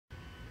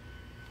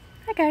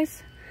Hi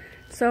guys.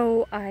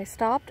 So I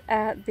stopped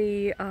at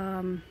the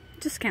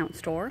discount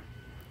store,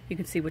 you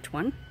can see which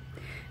one,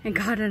 and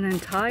got an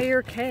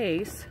entire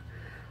case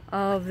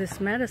of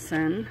this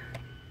medicine,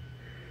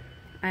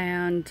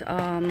 and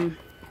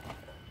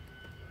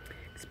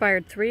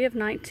expired 3 of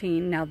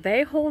 19. Now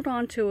they hold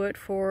on to it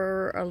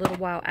for a little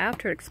while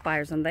after it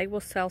expires, and they will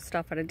sell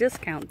stuff at a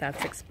discount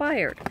that's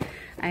expired.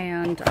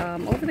 And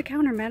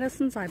over-the-counter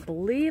medicines, I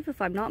believe,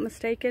 if I'm not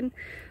mistaken,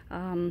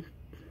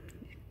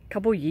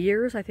 couple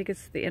years. I think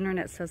it's, the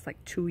internet says like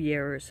 2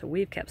 years, so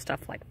we've kept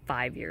stuff like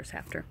 5 years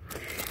after.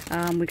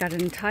 We got an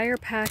entire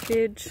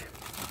package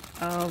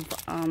of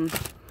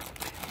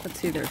let's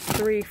see, there's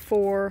 3,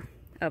 4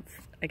 of,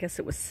 I guess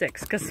it was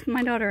 6, because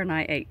my daughter and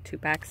I ate 2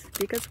 packs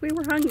because we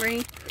were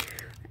hungry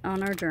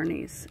on our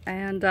journeys.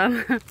 And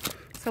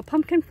so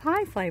pumpkin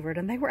pie flavored,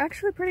 and they were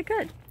actually pretty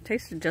good.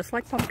 Tasted just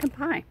like pumpkin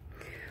pie.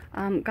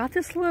 Got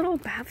this little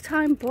bath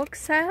time book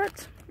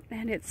set,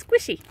 and it's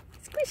squishy.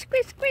 Squish,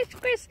 squish, squish,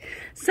 squish.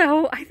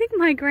 So I think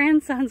my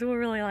grandsons will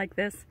really like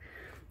this.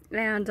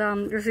 And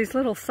there's these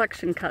little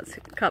suction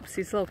cups,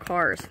 these little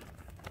cars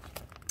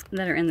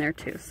that are in there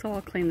too. So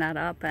I'll clean that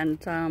up,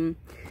 and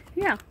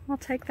yeah, I'll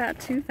take that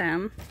to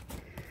them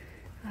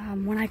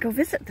when I go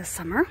visit this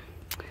summer.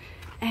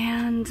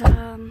 And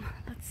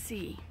let's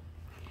see.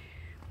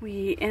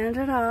 We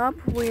ended up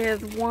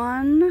with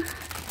 1,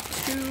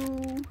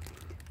 2,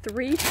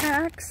 3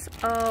 packs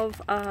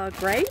of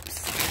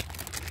grapes,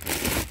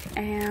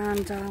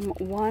 and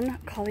 1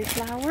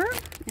 cauliflower,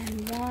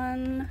 and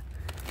 1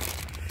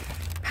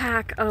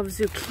 pack of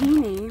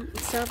zucchini,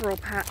 several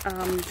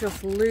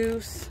just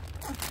loose,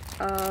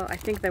 I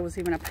think there was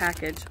even a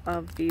package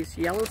of these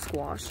yellow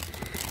squash,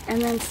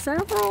 and then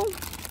several,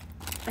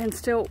 and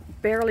still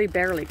barely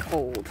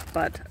cold,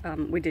 but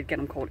we did get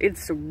them cold.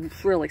 It's a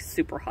really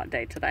super hot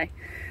day today.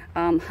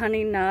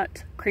 Honey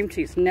nut cream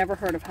cheese, never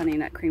heard of honey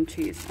nut cream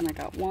cheese, and I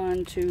got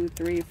 1, 2,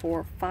 3,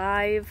 4,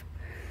 5,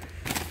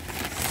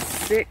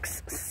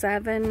 6,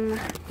 7,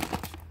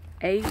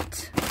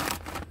 8,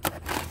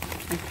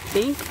 I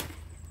think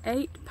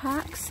 8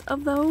 packs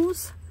of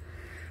those.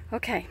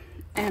 Okay,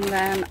 and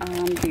then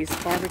these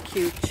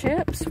barbecue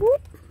chips.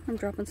 Whoop, I'm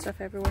dropping stuff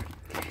everywhere.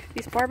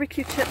 These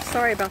barbecue chips,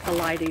 sorry about the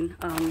lighting.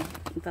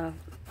 The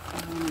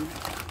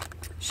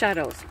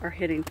shadows are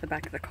hitting the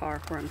back of the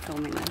car where I'm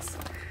filming this.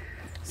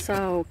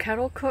 So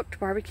kettle cooked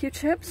barbecue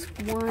chips,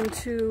 1,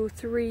 2,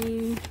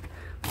 3,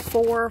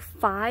 4,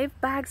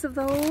 5 bags of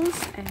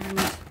those,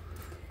 and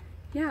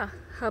yeah,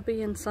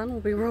 hubby and son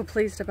will be real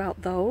pleased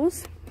about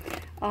those.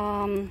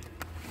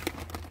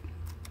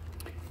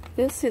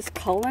 This is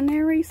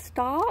culinary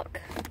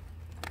stock,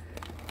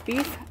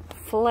 beef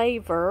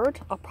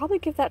flavored. I'll probably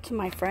give that to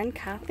my friend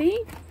Kathy,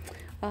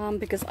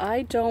 because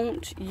I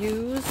don't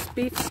use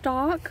beef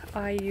stock.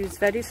 I use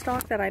veggie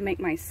stock that I make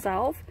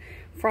myself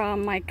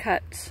from my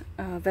cut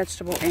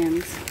vegetable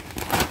ends.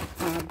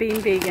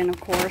 Being vegan,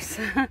 of course.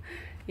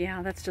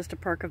 Yeah, that's just a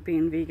perk of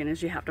being vegan,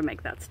 is you have to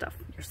make that stuff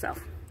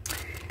yourself.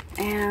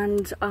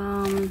 And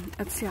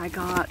let's see, I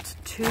got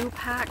 2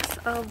 packs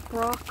of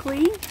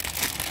broccoli.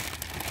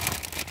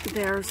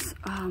 There's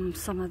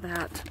some of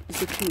that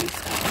zucchini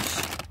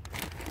squash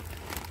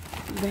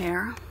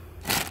there.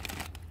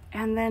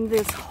 And then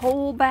this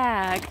whole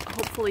bag,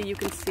 hopefully you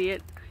can see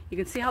it. You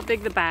can see how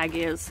big the bag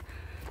is.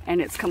 And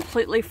it's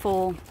completely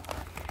full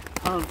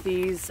of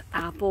these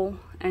apple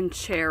and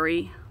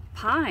cherry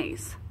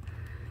pies.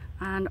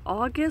 On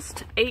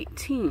August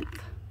 18th,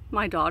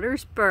 my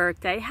daughter's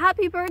birthday.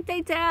 Happy birthday,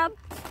 Deb!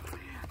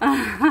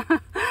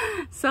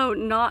 So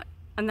not,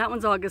 and that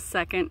one's August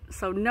 2nd,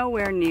 so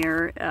nowhere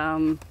near,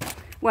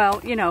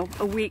 well, you know,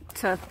 a week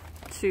to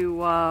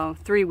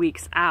 3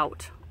 weeks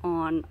out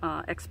on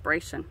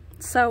expiration.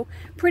 So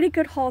pretty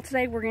good haul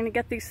today. We're gonna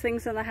get these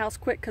things in the house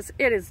quick because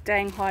it is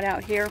dang hot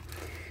out here.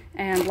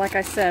 And like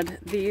I said,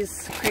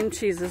 these cream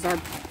cheeses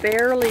are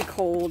barely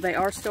cold. They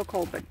are still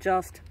cold, but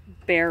just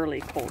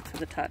barely cold to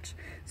the touch.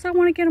 So I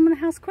want to get them in the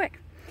house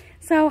quick.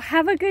 So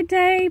have a good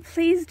day.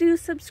 Please do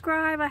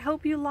subscribe. I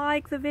hope you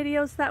like the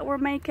videos that we're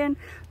making.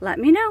 Let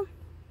me know.